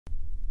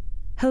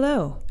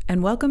Hello,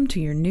 and welcome to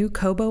your new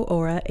Kobo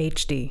Aura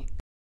HD.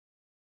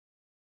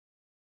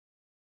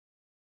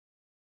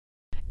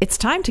 It's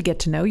time to get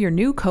to know your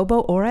new Kobo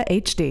Aura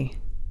HD.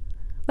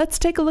 Let's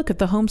take a look at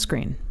the home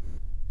screen.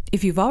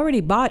 If you've already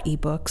bought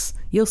ebooks,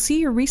 you'll see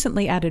your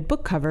recently added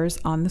book covers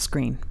on the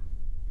screen.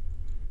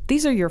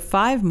 These are your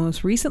 5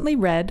 most recently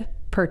read,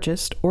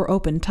 purchased, or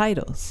opened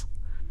titles.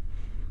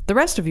 The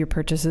rest of your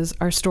purchases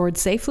are stored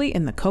safely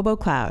in the Kobo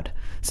Cloud,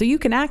 so you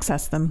can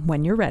access them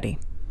when you're ready.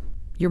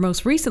 Your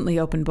most recently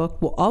opened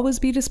book will always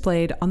be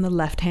displayed on the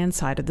left-hand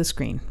side of the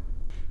screen.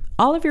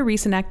 All of your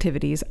recent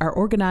activities are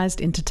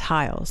organized into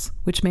tiles,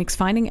 which makes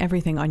finding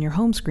everything on your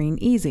home screen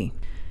easy.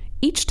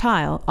 Each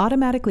tile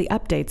automatically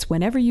updates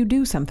whenever you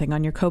do something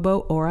on your Kobo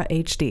Aura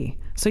HD,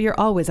 so you're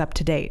always up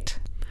to date.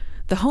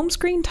 The home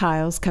screen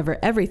tiles cover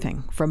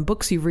everything from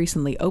books you've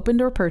recently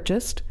opened or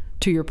purchased,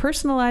 to your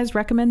personalized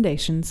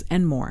recommendations,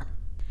 and more.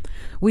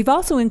 We've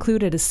also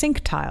included a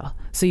sync tile,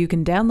 so you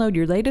can download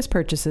your latest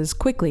purchases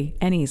quickly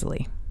and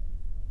easily.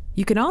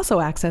 You can also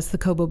access the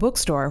Kobo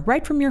Bookstore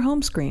right from your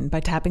home screen by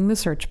tapping the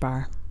search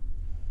bar.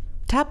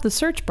 Tap the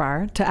search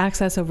bar to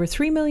access over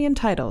 3 million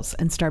titles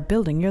and start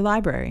building your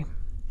library.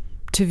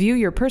 To view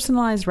your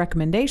personalized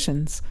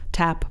recommendations,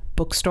 tap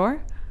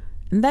Bookstore,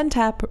 and then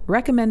tap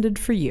Recommended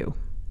for You.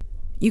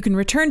 You can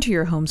return to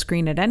your home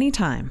screen at any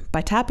time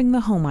by tapping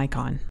the home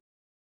icon.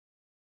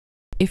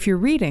 If you're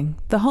reading,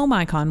 the home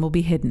icon will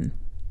be hidden.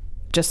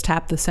 Just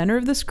tap the center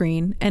of the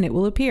screen and it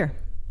will appear.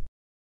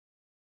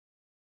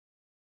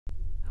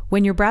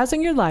 When you're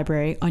browsing your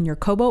library on your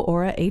Kobo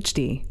Aura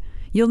HD,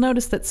 you'll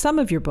notice that some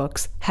of your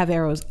books have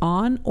arrows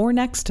on or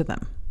next to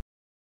them.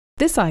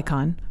 This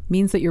icon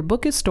means that your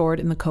book is stored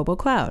in the Kobo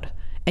Cloud,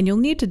 and you'll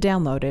need to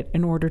download it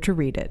in order to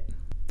read it.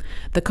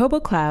 The Kobo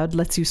Cloud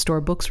lets you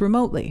store books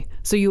remotely,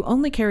 so you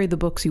only carry the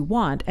books you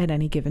want at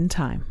any given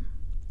time.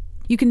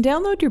 You can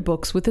download your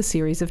books with a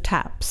series of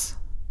taps.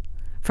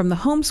 From the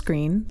home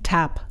screen,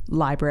 tap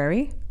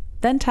Library,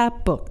 then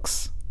tap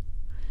Books.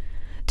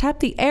 Tap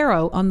the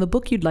arrow on the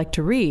book you'd like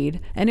to read,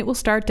 and it will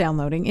start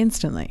downloading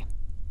instantly.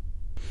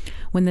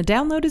 When the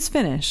download is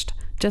finished,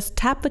 just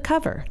tap the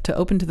cover to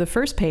open to the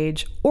first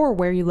page or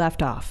where you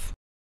left off.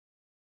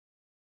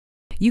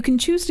 You can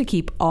choose to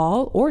keep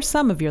all or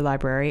some of your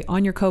library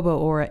on your Kobo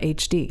Aura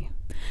HD.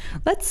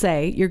 Let's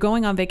say you're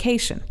going on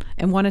vacation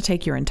and want to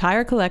take your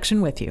entire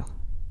collection with you.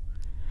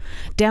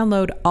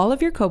 Download all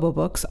of your Kobo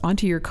books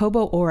onto your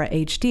Kobo Aura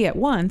HD at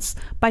once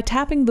by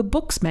tapping the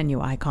Books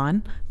menu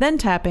icon, then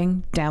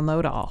tapping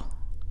Download All.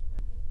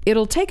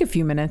 It'll take a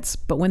few minutes,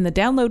 but when the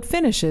download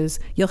finishes,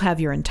 you'll have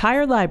your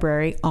entire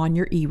library on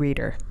your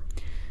eReader.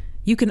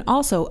 You can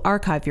also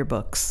archive your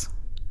books.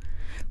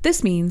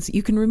 This means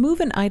you can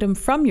remove an item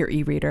from your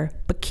eReader,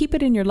 but keep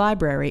it in your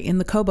library in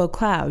the Kobo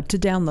Cloud to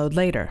download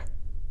later.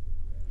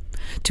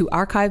 To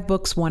archive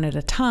books one at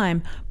a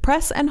time,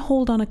 press and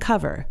hold on a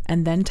cover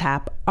and then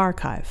tap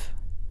Archive.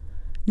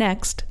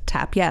 Next,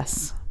 tap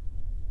Yes.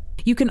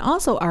 You can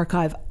also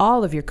archive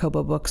all of your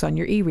Kobo books on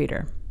your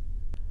eReader.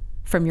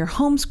 From your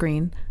home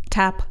screen,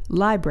 tap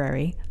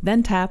Library,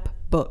 then tap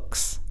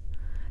Books.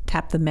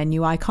 Tap the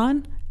menu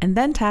icon and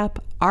then tap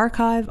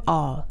Archive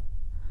All.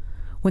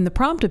 When the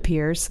prompt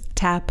appears,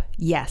 tap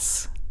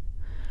Yes.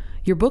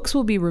 Your books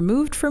will be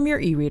removed from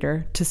your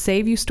eReader to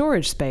save you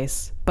storage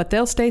space, but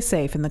they'll stay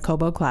safe in the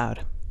Kobo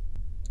Cloud.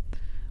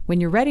 When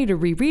you're ready to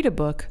reread a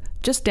book,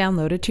 just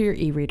download it to your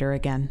eReader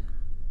again.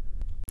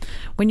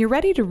 When you're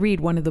ready to read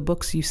one of the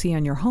books you see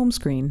on your home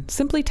screen,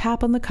 simply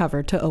tap on the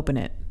cover to open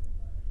it.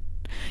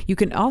 You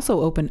can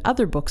also open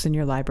other books in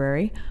your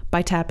library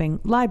by tapping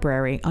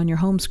Library on your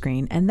home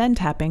screen and then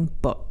tapping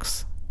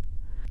Books.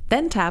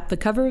 Then tap the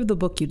cover of the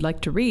book you'd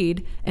like to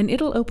read, and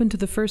it'll open to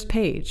the first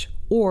page,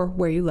 or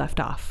where you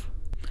left off.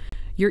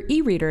 Your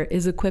eReader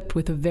is equipped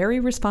with a very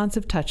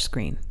responsive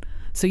touchscreen,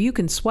 so you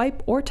can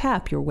swipe or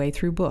tap your way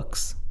through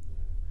books.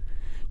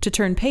 To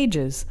turn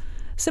pages,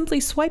 simply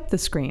swipe the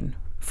screen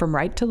from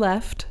right to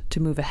left to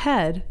move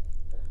ahead,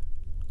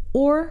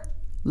 or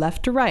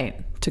left to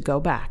right to go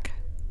back.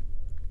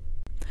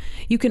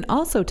 You can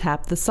also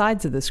tap the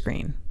sides of the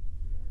screen,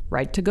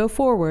 right to go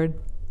forward,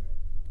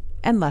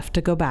 and left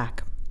to go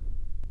back.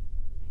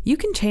 You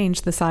can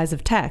change the size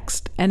of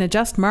text and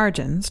adjust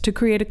margins to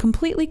create a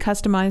completely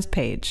customized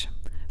page.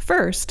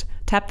 First,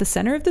 tap the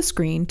center of the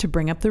screen to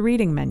bring up the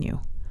reading menu.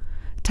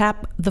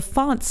 Tap the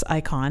Fonts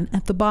icon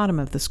at the bottom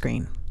of the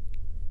screen.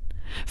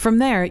 From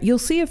there, you'll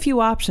see a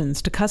few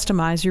options to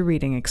customize your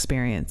reading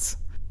experience.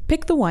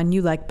 Pick the one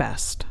you like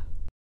best.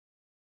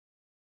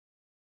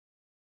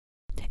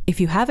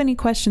 If you have any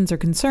questions or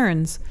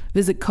concerns,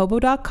 visit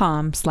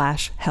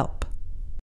kobo.com/help.